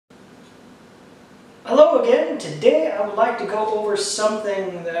Hello again. Today I would like to go over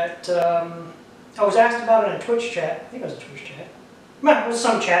something that I was asked about in a Twitch chat. I think it was a Twitch chat. Well, it was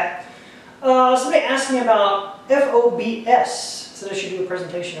some chat. Somebody asked me about FOBS. So I should do a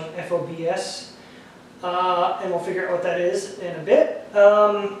presentation on FOBS. And we'll figure out what that is in a bit.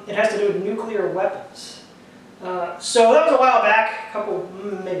 It has to do with nuclear weapons. So that was a while back,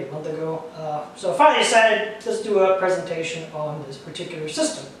 maybe a month ago. So I finally decided, let's do a presentation on this particular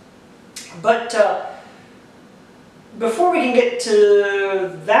system. But before we can get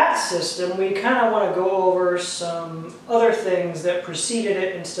to that system, we kind of want to go over some other things that preceded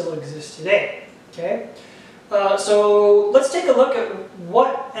it and still exist today. Okay? So let's take a look at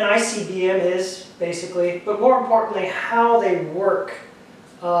what an ICBM is, basically, but more importantly, how they work.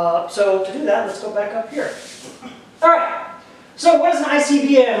 So to do that, let's go back up here. Alright, so what is an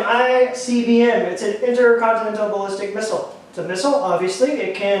ICBM? ICBM, it's an intercontinental ballistic missile. It's a missile, obviously.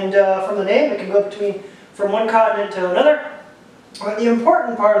 It can, from the name, it can go from one continent to another. But the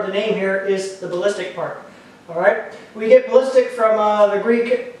important part of the name here is the ballistic part. Alright, we get ballistic from the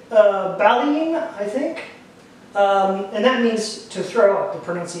Greek balein, I think. And that means to throw, the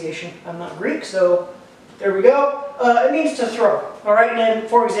pronunciation. I'm not Greek, so there we go. It means to throw. Alright, and then,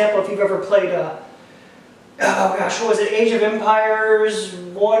 for example, if you've ever played, oh gosh, what was it, Age of Empires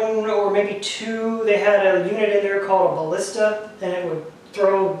 1 or maybe 2, they had a unit in there called a ballista, and it would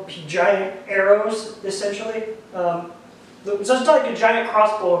throw giant arrows, essentially. So it's just like a giant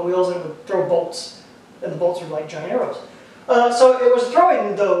crossbow on wheels, and it would throw bolts, and the bolts were like giant arrows. So it was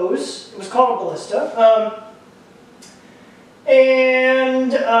throwing those. It was called a ballista.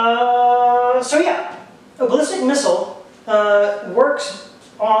 So yeah, a ballistic missile works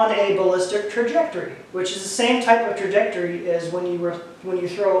on a ballistic trajectory, which is the same type of trajectory as when you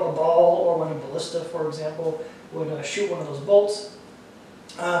throw a ball, or when a ballista, for example, would shoot one of those bolts.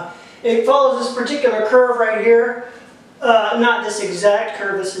 It follows this particular curve right here. Not this exact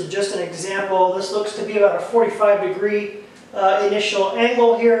curve, this is just an example. This looks to be about a 45-degree initial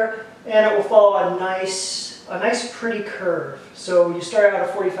angle here, and it will follow a nice pretty curve. So you start out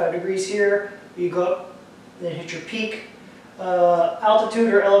at 45 degrees here, you go up, then hit your peak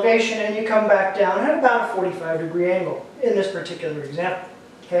altitude or elevation, and you come back down at about a 45-degree angle in this particular example.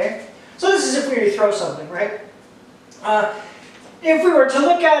 Okay? So this is if we were to throw something, right? If we were to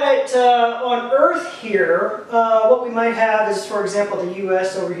look at it on Earth here, what we might have is, for example, the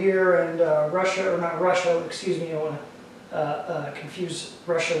US over here, and Russia, or not Russia, excuse me, I want to confuse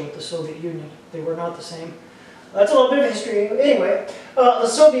Russia with the Soviet Union. They were not the same. That's a little bit of history. Anyway, the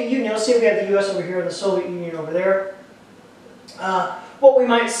Soviet Union, let's see if we have the US over here and the Soviet Union over there. What we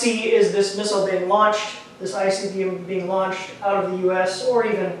might see is this missile being launched, this ICBM being launched out of the US, or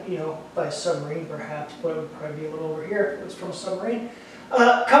even, by a submarine perhaps, but it would probably be a little over here if it was from a submarine,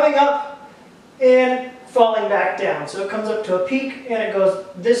 coming up and falling back down. So it comes up to a peak, and it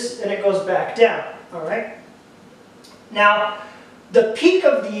goes back down. All right. Now, the peak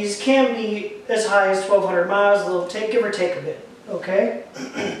of these can be as high as 1,200 miles, give or take a bit. Okay,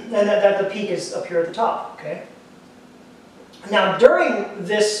 and that the peak is up here at the top. Okay. Now, during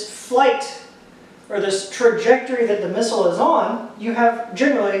this flight, or this trajectory that the missile is on, you have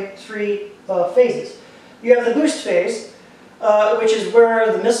generally three phases. You have the boost phase, which is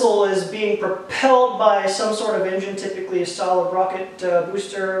where the missile is being propelled by some sort of engine, typically a solid rocket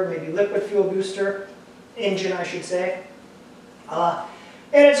booster, maybe liquid fuel booster, engine I should say. And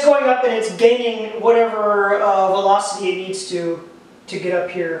it's going up and it's gaining whatever velocity it needs to get up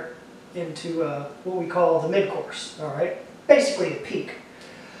here into what we call the mid-course, all right? Basically a peak.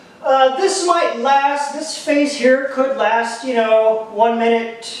 This phase here could last, 1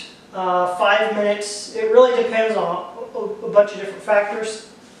 minute, 5 minutes. It really depends on a bunch of different factors.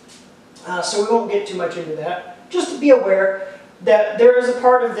 So we won't get too much into that. Just to be aware that there is a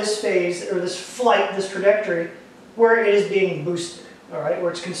part of this phase, or this flight, this trajectory, where it is being boosted, all right?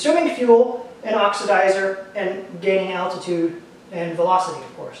 Where it's consuming fuel and oxidizer and gaining altitude and velocity,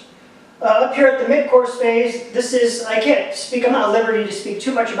 of course. Up here at the mid-course phase, I'm not at liberty to speak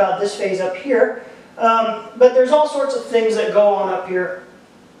too much about this phase up here, but there's all sorts of things that go on up here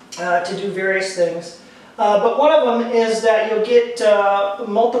to do various things. But one of them is that you'll get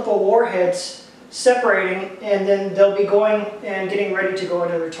multiple warheads separating, and then they'll be going and getting ready to go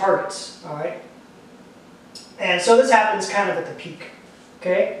into their targets, all right? And so this happens kind of at the peak,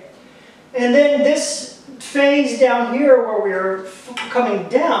 okay? And then this phase down here where we're coming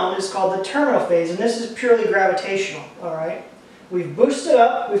down is called the terminal phase, and this is purely gravitational, all right? We've boosted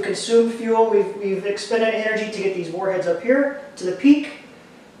up, we've consumed fuel, we've expended energy to get these warheads up here to the peak,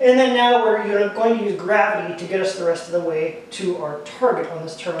 and then now we're going to use gravity to get us the rest of the way to our target on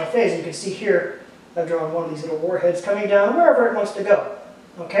this terminal phase. You can see here I've drawn one of these little warheads coming down wherever it wants to go.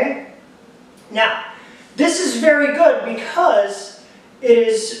 Okay? Now, this is very good because it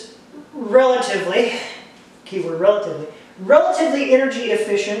is relatively, keyword relatively energy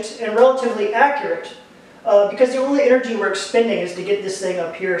efficient and relatively accurate because the only energy we're expending is to get this thing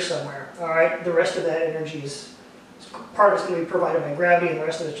up here somewhere. All right? The rest of that energy is, part of it's going to be provided by gravity and the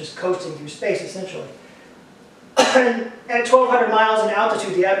rest of it's just coasting through space essentially. And at 1,200 miles in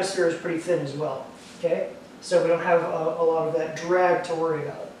altitude, the atmosphere is pretty thin as well. Okay? So we don't have a lot of that drag to worry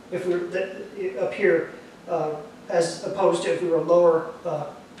about if we were up here as opposed to if we were lower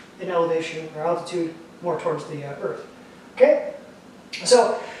in elevation or altitude, more towards the Earth. Okay?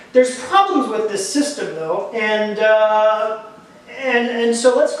 So there's problems with this system though, and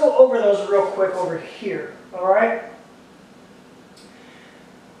so let's go over those real quick over here. All right?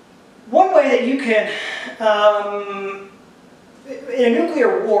 One way that you can, in a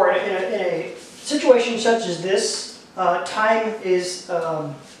nuclear war, in a situation such as this, time is,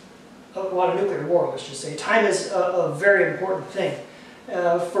 a nuclear war, let's just say, time is a very important thing.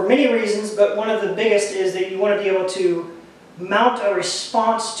 For many reasons, but one of the biggest is that you want to be able to mount a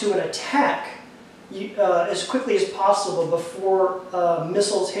response to an attack as quickly as possible before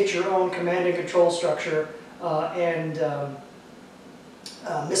missiles hit your own command and control structure and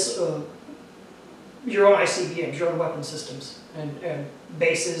your own ICBMs, your own weapon systems, and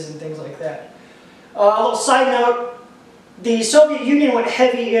bases and things like that. A little side note, the Soviet Union went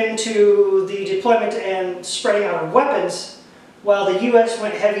heavy into the deployment and spreading out of weapons, while the US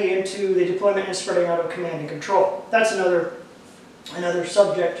went heavy into the deployment and spreading out of command and control. That's another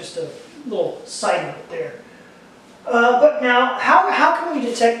subject, just a little side note there. But now, how can we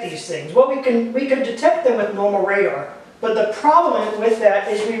detect these things? Well, we can detect them with normal radar. But the problem with that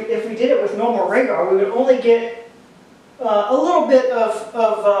is if we did it with normal radar, we would only get a little bit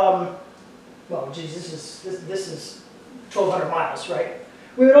of well, geez, this is 1,200 miles, right?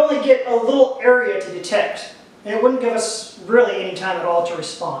 We would only get a little area to detect, and it wouldn't give us really any time at all to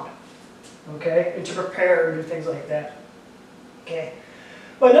respond, okay, and to prepare and do things like that, okay.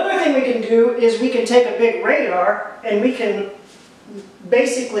 But another thing we can do is we can take a big radar and we can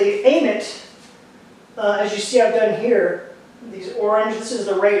basically aim it. As you see I've done here, these orange, this is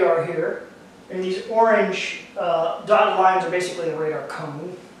the radar here, and these orange dotted lines are basically the radar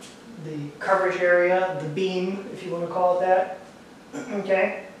cone, the coverage area, the beam, if you want to call it that,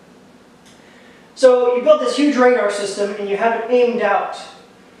 okay? So you build this huge radar system and you have it aimed out.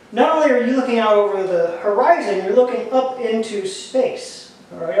 Not only are you looking out over the horizon, you're looking up into space,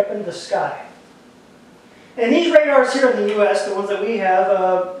 all right, up into the sky. And these radars here in the US, the ones that we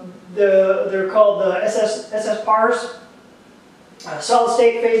have, they're called the SSPARS, Solid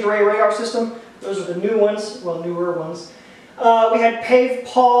State Phased Array Radar System. Those are the new ones, well, newer ones. We had PAVE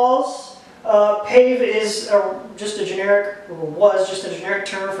PAWS. PAVE is just a generic, or was just a generic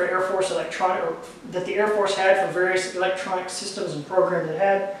term for Air Force electronic, or that the Air Force had for various electronic systems and programs it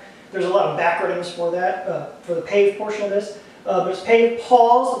had. There's a lot of backronyms for that, for the PAVE portion of this. But it's PAVE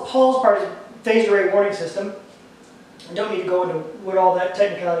PAWS. The PAWS part is Phased Array Warning System. I don't need to go into what all that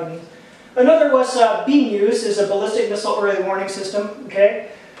technicality means. Another was BMUS, is a Ballistic Missile Early Warning System.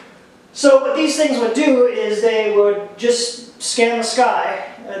 Okay, so what these things would do is they would just scan the sky.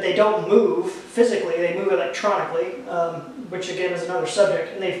 They don't move physically; they move electronically, which again is another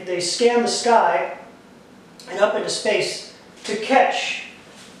subject. And they scan the sky and up into space to catch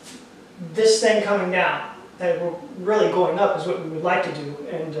this thing coming down. And we're really going up is what we would like to do,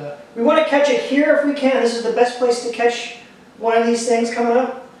 and we want to catch it here if we can. This is the best place to catch one of these things coming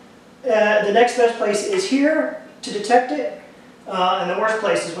up. The next best place is here to detect it, and the worst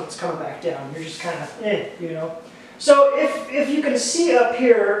place is when it's coming back down. You're just kind of, you know. So if you can see up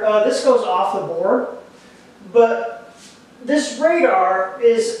here, this goes off the board, but this radar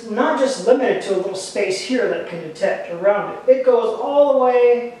is not just limited to a little space here that it can detect around it. It goes all the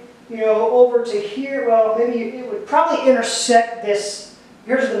way, you know, over to here. Well, maybe it would probably intersect this.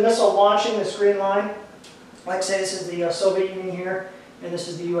 Here's the missile launching, this green line. Like say this is the Soviet Union here, and this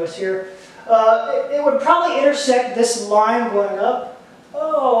is the US here. It would probably intersect this line going up,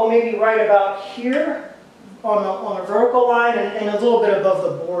 oh, maybe right about here on a vertical line, and a little bit above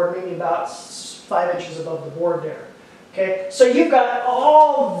the board, maybe about 5 inches above the board there. Okay, so you've got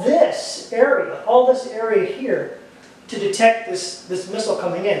all this area here to detect this missile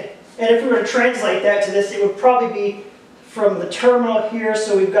coming in. And if we were to translate that to this, it would probably be from the terminal here,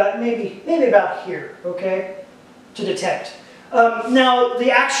 so we've got maybe about here, okay, to detect. Now, the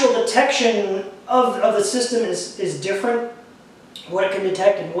actual detection of the system is different, what it can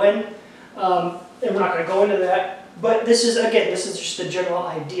detect and when, and we're not going to go into that. But this is, again, this is just the general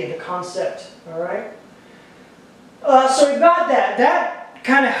idea, the concept, all right? So we've got that. That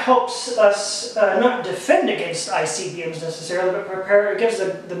kind of helps us not defend against ICBMs necessarily, but prepare. It gives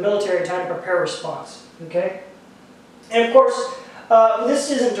the military time to prepare a response, okay? And of course, this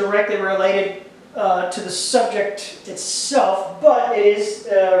isn't directly related to the subject itself, but it is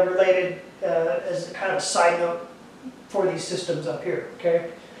related as a kind of a side note for these systems up here,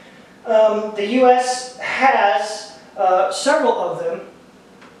 okay? The U.S. has several of them.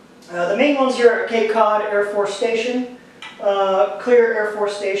 The main ones here are Cape Cod Air Force Station, Clear Air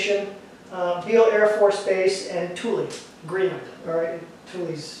Force Station, Beale Air Force Base, and Thule, Greenland. All right,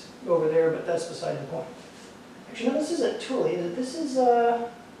 Thule's over there, but that's beside the point. Actually, no, this isn't Thule. This is,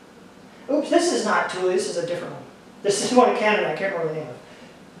 oops, this is not Thule. This is a different one. This is one in Canada. I can't remember the name of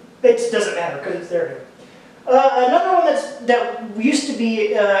it. It doesn't matter because it's there. Another one that used to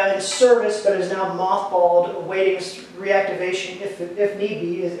be in service but is now mothballed, awaiting reactivation if need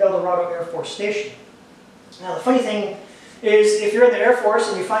be, is El Dorado Air Force Station. Now the funny thing is, if you're in the Air Force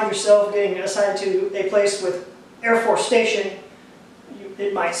and you find yourself getting assigned to a place with Air Force Station,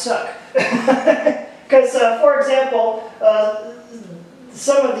 it might suck. Because, for example,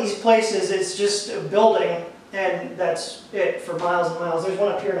 some of these places it's just a building and that's it for miles and miles. There's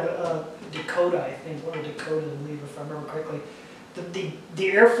one up here in Dakota, I think, one of Dakota, I believe, if I remember correctly.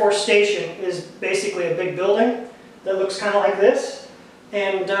 The Air Force Station is basically a big building that looks kind of like this,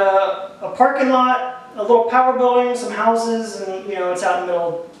 and a parking lot, a little power building, some houses, and it's out in the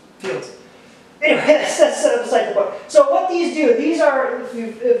middle of fields. Anyway, that's beside the point. So what these do, these are, if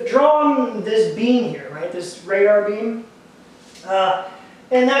you've drawn this beam here, right, this radar beam,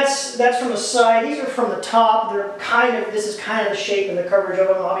 and that's from the side. These are from the top. They're this is kind of the shape and the coverage of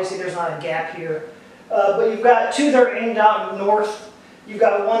them. Obviously, there's not a gap here. But you've got two that are aimed out north. You've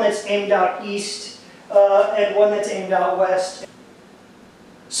got one that's aimed out east, and one that's aimed out west.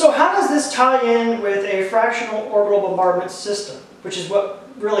 So how does this tie in with a fractional orbital bombardment system, which is what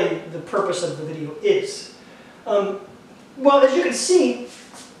really the purpose of the video is? Well, as you can see,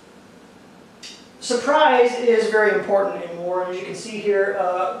 surprise is very important in war, and as you can see here,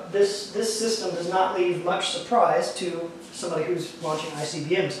 this system does not leave much surprise to somebody who's launching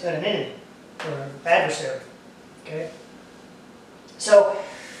ICBMs at an enemy or an adversary. Okay. So,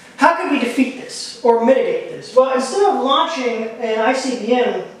 how could we defeat this or mitigate this? Well, instead of launching an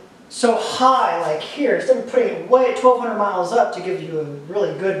ICBM so high like here, instead of putting it way 1,200 miles up to give you a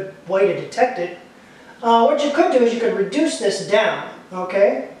really good way to detect it, what you could do is you could reduce this down.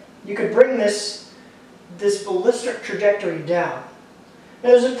 Okay. You could bring this ballistic trajectory down. Now,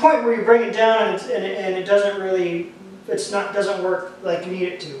 there's a point where you bring it down and it doesn't really, doesn't work like you need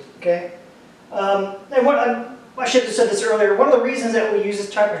it to. Okay, and I should have said this earlier. One of the reasons that we use this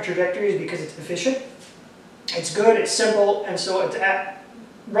type of trajectory is because it's efficient, it's good, it's simple, and so it's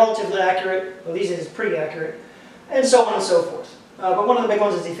relatively accurate. Well, these days it's pretty accurate, and so on and so forth. But one of the big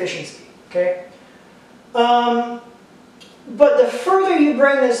ones is efficiency. Okay. But the further you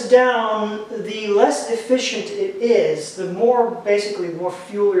bring this down, the less efficient it is, the more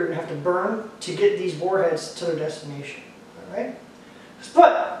fuel you're going to have to burn to get these warheads to their destination. All right?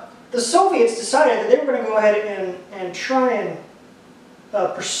 But the Soviets decided that they were going to go ahead and try and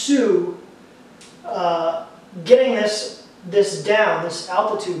pursue getting this down, this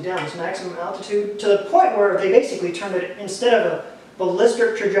altitude down, this maximum altitude, to the point where they basically turned it, instead of a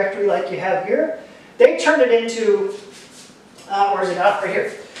ballistic trajectory like you have here, they turned it into where is it? Right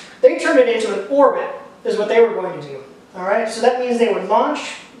here. They turned it into an orbit, is what they were going to do. All right. So that means they would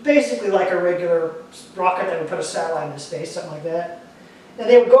launch basically like a regular rocket that would put a satellite into space, something like that, and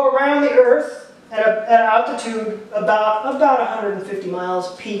they would go around the Earth at an altitude about 150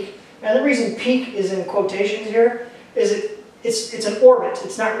 miles peak. And the reason peak is in quotations here is it's an orbit.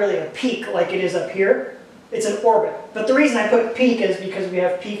 It's not really a peak like it is up here. It's an orbit. But the reason I put peak is because we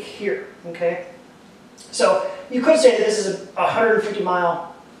have peak here. Okay. So you could say that this is a 150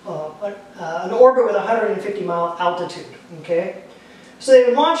 mile, an orbit with a 150 mile altitude, okay? So they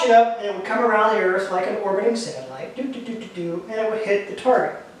would launch it up and it would come around the Earth like an orbiting satellite, and it would hit the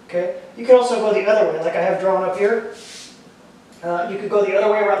target, okay? You could also go the other way, like I have drawn up here. You could go the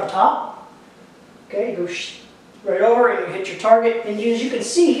other way around the top, okay? You go right over and you hit your target, and as you can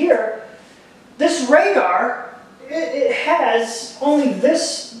see here, this radar, it has only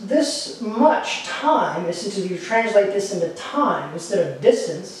this much time, since if you translate this into time instead of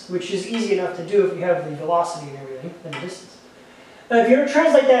distance, which is easy enough to do if you have the velocity and everything, and distance. If you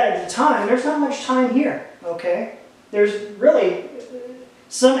translate that into time, there's not much time here, okay? There's really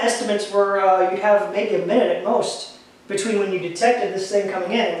some estimates where you'd have maybe a minute at most between when you detected this thing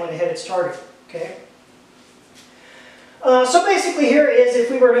coming in and when it hit its target, okay? So basically here is, if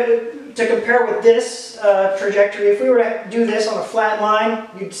we were to compare with this trajectory, if we were to do this on a flat line,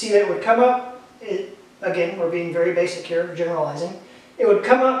 you'd see that it would come up, again, we're being very basic here, generalizing. It would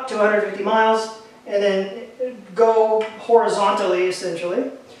come up to 150 miles and then go horizontally,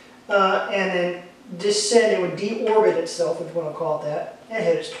 essentially, and then descend. It would deorbit itself, if you want to call it that, and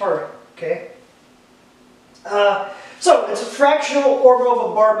hit its target, okay? So it's a fractional orbital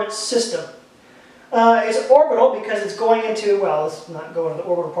bombardment system. It's orbital because it's going into, well, let's not go into the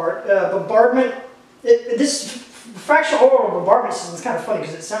orbital part. Bombardment, this fractional orbital bombardment system is kind of funny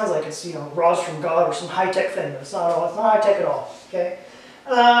because it sounds like it's, you know, raws from God or some high-tech thing, but it's not at all. It's not high-tech at all, okay?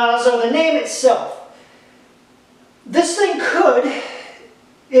 So the name itself. This thing could,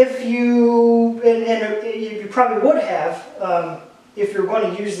 if you, and you probably would have, if you're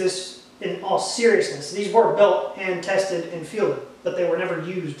going to use this in all seriousness. These were built and tested and fielded, but they were never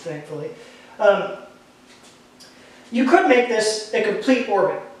used, thankfully. You could make this a complete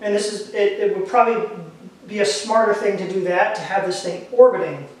orbit, and this is, it would probably be a smarter thing to do that, to have this thing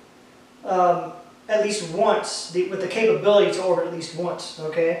orbiting at least once, with the capability to orbit at least once,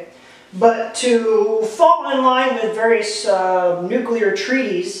 okay? But to fall in line with various nuclear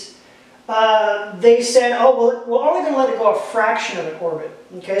treaties, they said, oh, well, we're only going to let it go a fraction of an orbit,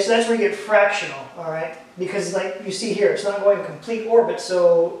 okay? So that's where you get fractional, all right? Because like you see here, it's not going complete orbit,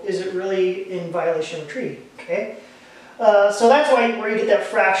 so is it really in violation of the treaty, okay? So that's where you get that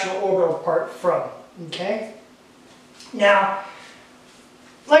fractional orbital part from, okay? Now,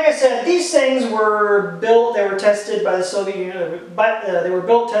 like I said, these things were built, they were tested by the Soviet Union, but they were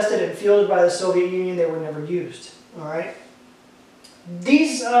built, tested, and fielded by the Soviet Union. They were never used, all right?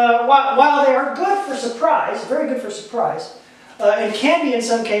 These, while they are good for surprise, very good for surprise, and can be in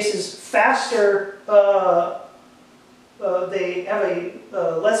some cases faster, they have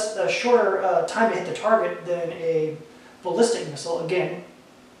a shorter time to hit the target than a ballistic missile. Again,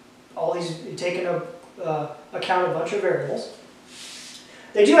 all these take into account a bunch of variables.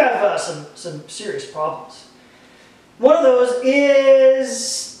 They do have some serious problems. One of those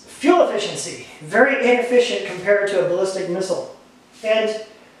is fuel efficiency. Very inefficient compared to a ballistic missile. And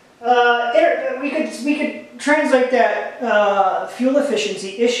we could translate that fuel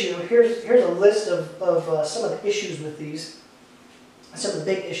efficiency issue. Here's a list of some of the issues with these, some of the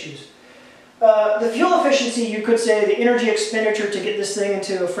big issues. The fuel efficiency, you could say, the energy expenditure to get this thing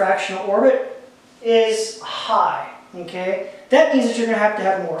into a fractional orbit is high. Okay, that means that you're going to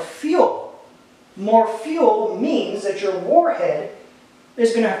have more fuel. More fuel means that your warhead is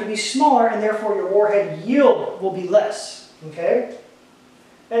going to have to be smaller, and therefore your warhead yield will be less. Okay.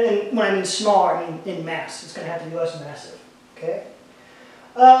 And when I mean smaller, I mean in mass. It's going to have to be less massive. Okay.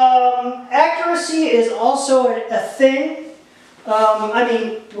 Accuracy is also a thing. I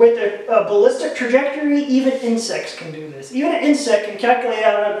mean, with a ballistic trajectory, even insects can do this. Even an insect can calculate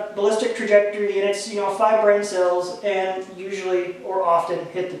out a ballistic trajectory in its, 5 brain cells and usually or often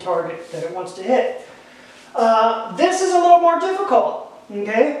hit the target that it wants to hit. This is a little more difficult,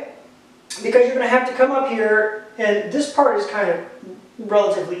 okay? Because you're going to have to come up here, and this part is kind of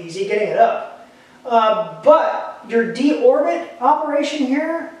relatively easy, getting it up. But your deorbit operation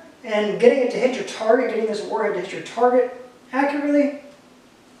here and getting it to hit your target, getting this warhead to hit your target accurately,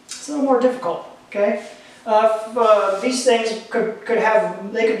 it's a little more difficult, okay? These things could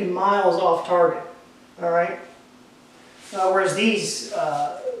be miles off target, all right? Whereas these,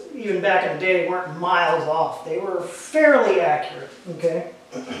 even back in the day, weren't miles off. They were fairly accurate, okay?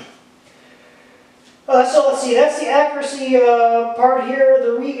 So let's see, that's the accuracy part here.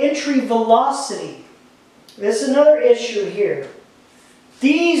 The re-entry velocity. This is another issue here.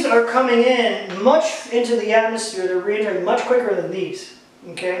 These are coming in much into the atmosphere. They're re-entering much quicker than these,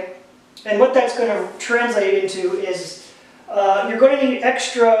 okay? And what that's going to translate into is you're going to need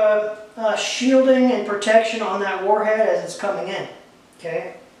extra shielding and protection on that warhead as it's coming in,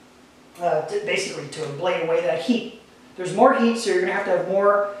 okay? Basically to blade away that heat. There's more heat, so you're going to have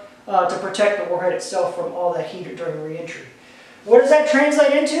more to protect the warhead itself from all that heat during re-entry. What does that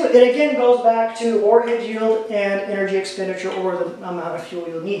translate into? It again goes back to warhead yield and energy expenditure, or the amount of fuel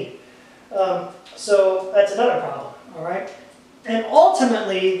you'll need. So that's another problem, all right? And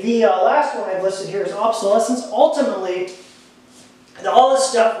ultimately, the last one I've listed here is obsolescence. Ultimately, all this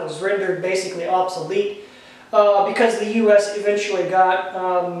stuff was rendered basically obsolete because the U.S. eventually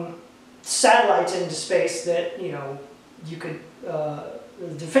got satellites into space that, you could, the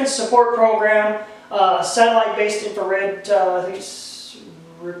Defense Support Program, satellite-based infrared, I think it's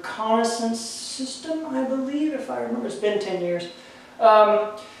reconnaissance system, I believe, if I remember. It's been 10 years.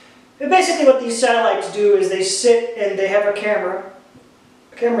 Basically what these satellites do is they sit and they have a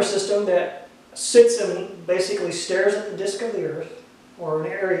camera system that sits and basically stares at the disk of the Earth, or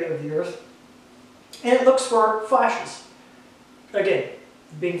an area of the Earth, and it looks for flashes. Again,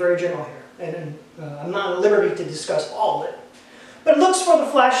 being very general here, and I'm not at liberty to discuss all of it, but it looks for the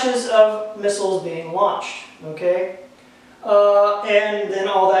flashes of missiles being launched, okay? And then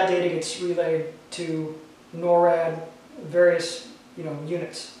all that data gets relayed to NORAD, various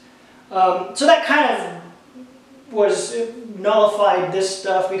units. So that kind of was nullified this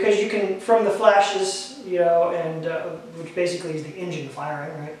stuff, because you can, from the flashes, and which basically is the engine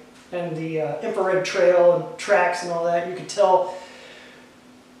firing, right? And the infrared trail and tracks and all that, you could tell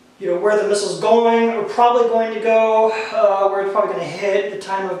where the missile's going, or probably going to go, where it's probably going to hit, the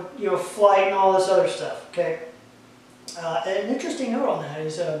time of flight, and all this other stuff, okay? An interesting note on that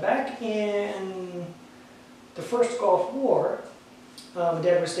is back in the first Gulf War,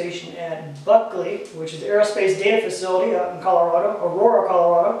 Dad was stationed at Buckley, which is the Aerospace Data Facility out in Colorado, Aurora,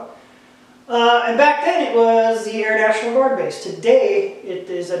 Colorado. And back then it was the Air National Guard base. Today it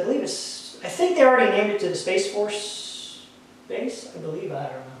is, I think they already named it to the Space Force base, I believe, I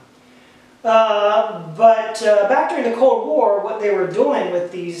don't know. But back during the Cold War, what they were doing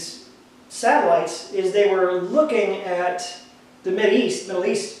with these satellites is they were looking at the Middle East,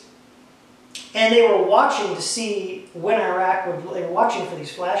 and they were watching to see when Iraq would, they were watching for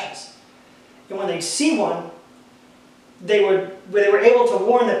these flashes. And when they see one, they were able to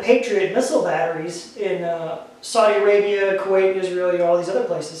warn the Patriot missile batteries in Saudi Arabia, Kuwait, Israel, all these other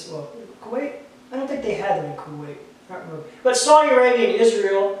places. Well, Kuwait? I don't think they had them in Kuwait. I don't remember. But Saudi Arabia and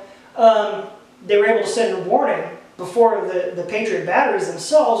Israel, they were able to send a warning before the Patriot batteries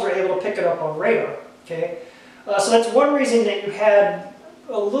themselves were able to pick it up on radar. Okay, so that's one reason that you had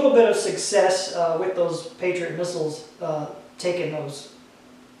a little bit of success with those Patriot missiles taking those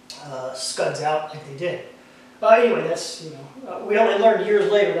scuds out like they did. Anyway, that's, we only learned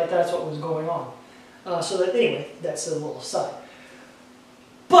years later that that's what was going on. So that, anyway, that's a little aside.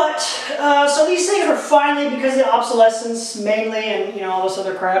 But, so these things were finally, because of the obsolescence mainly and, all this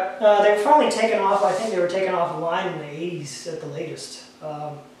other crap, they were finally taken off. I think they were taken off the line in the 80s at the latest.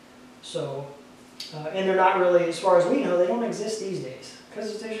 And they're not really, as far as we know, they don't exist these days.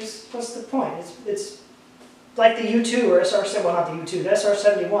 Because they're just, what's the point? It's like the U-2 or SR-71, well, not the U-2, the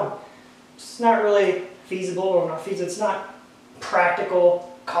SR-71. It's not really feasible, or not feasible, it's not practical,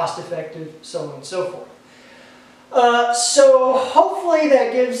 cost-effective, so on and so forth. So hopefully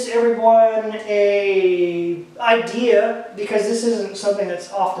that gives everyone an idea, because this isn't something that's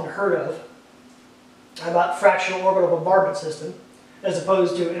often heard of, about Fractional Orbital Bombardment System, as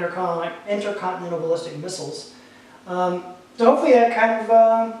opposed to intercontinental ballistic missiles. So hopefully that kind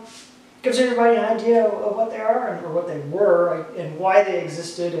of gives everybody an idea of what they are, or what they were, and why they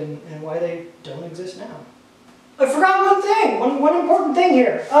existed, and why they don't exist now. I forgot one thing, one important thing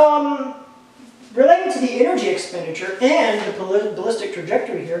here. Related to the energy expenditure and the ballistic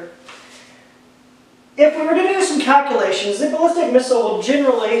trajectory here, if we were to do some calculations, the ballistic missile will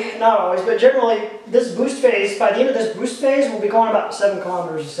generally, not always, but generally, this boost phase, by the end of this boost phase, will be going about 7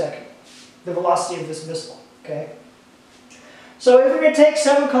 kilometers a second, the velocity of this missile, okay? So if we're going to take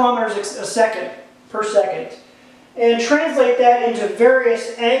 7 kilometers per second, and translate that into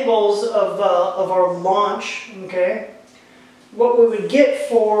various angles of our launch, okay, what we would get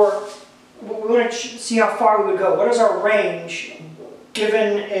for, we want to see how far we would go. What is our range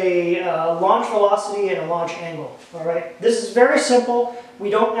given a launch velocity and a launch angle? All right. This is very simple. We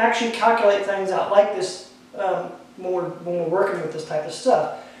don't actually calculate things out like this when we're working with this type of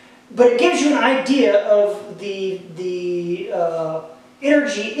stuff. But it gives you an idea of the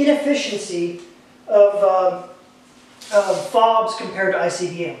energy inefficiency of FOBS compared to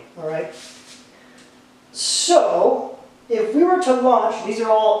ICBM. All right. So if we were to launch, these are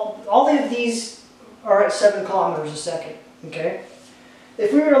all of these are at 7 kilometers a second, okay?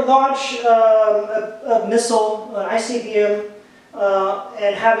 If we were to launch a missile, an ICBM,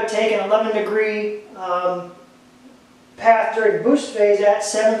 and have it take an 11-degree path during boost phase at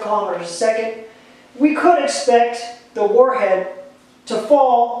 7 kilometers a second, we could expect the warhead to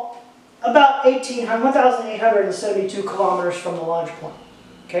fall about 1,872 kilometers from the launch point,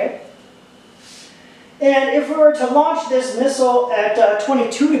 okay? And if we were to launch this missile at a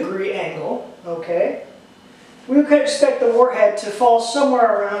 22-degree angle, okay, we could expect the warhead to fall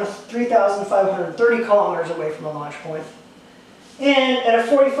somewhere around 3,530 kilometers away from the launch point. And at a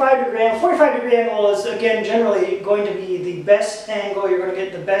 45-degree angle is, again, generally going to be the best angle. You're going to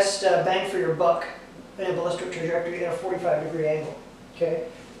get the best bang for your buck in a ballistic trajectory at a 45-degree angle, okay?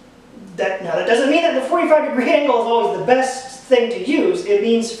 Now, that doesn't mean that the 45-degree angle is always the best thing to use. It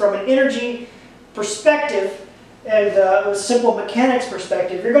means from an energy perspective, And a simple mechanics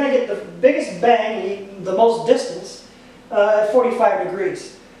perspective, you're going to get the biggest bang, the most distance, at 45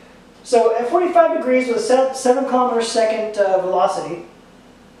 degrees. So at 45 degrees with 7 kilometers per second velocity,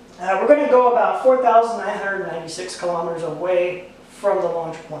 we're going to go about 4,996 kilometers away from the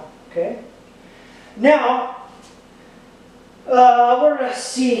launch point. Okay. Now, we're going to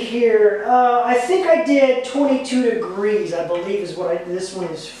see here. I think I did 22 degrees. I believe is what this one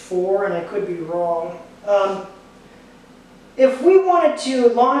is for, and I could be wrong. If we wanted to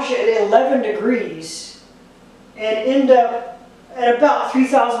launch it at 11 degrees and end up at about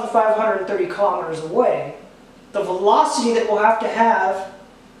 3,530 kilometers away, the velocity that we'll have to have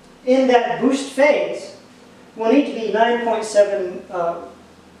in that boost phase will need to be 9.7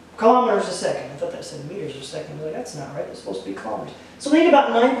 kilometers a second. I thought that said meters a second. I was like, that's not right. It's supposed to be kilometers. So we need about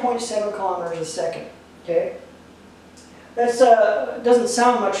 9.7 kilometers a second. Okay? That doesn't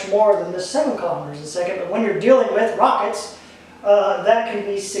sound much more than the 7 kilometers a second, but when you're dealing with rockets, that can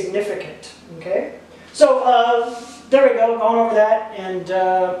be significant. Okay? So there we go, going over that, and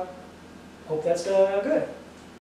hope that's good.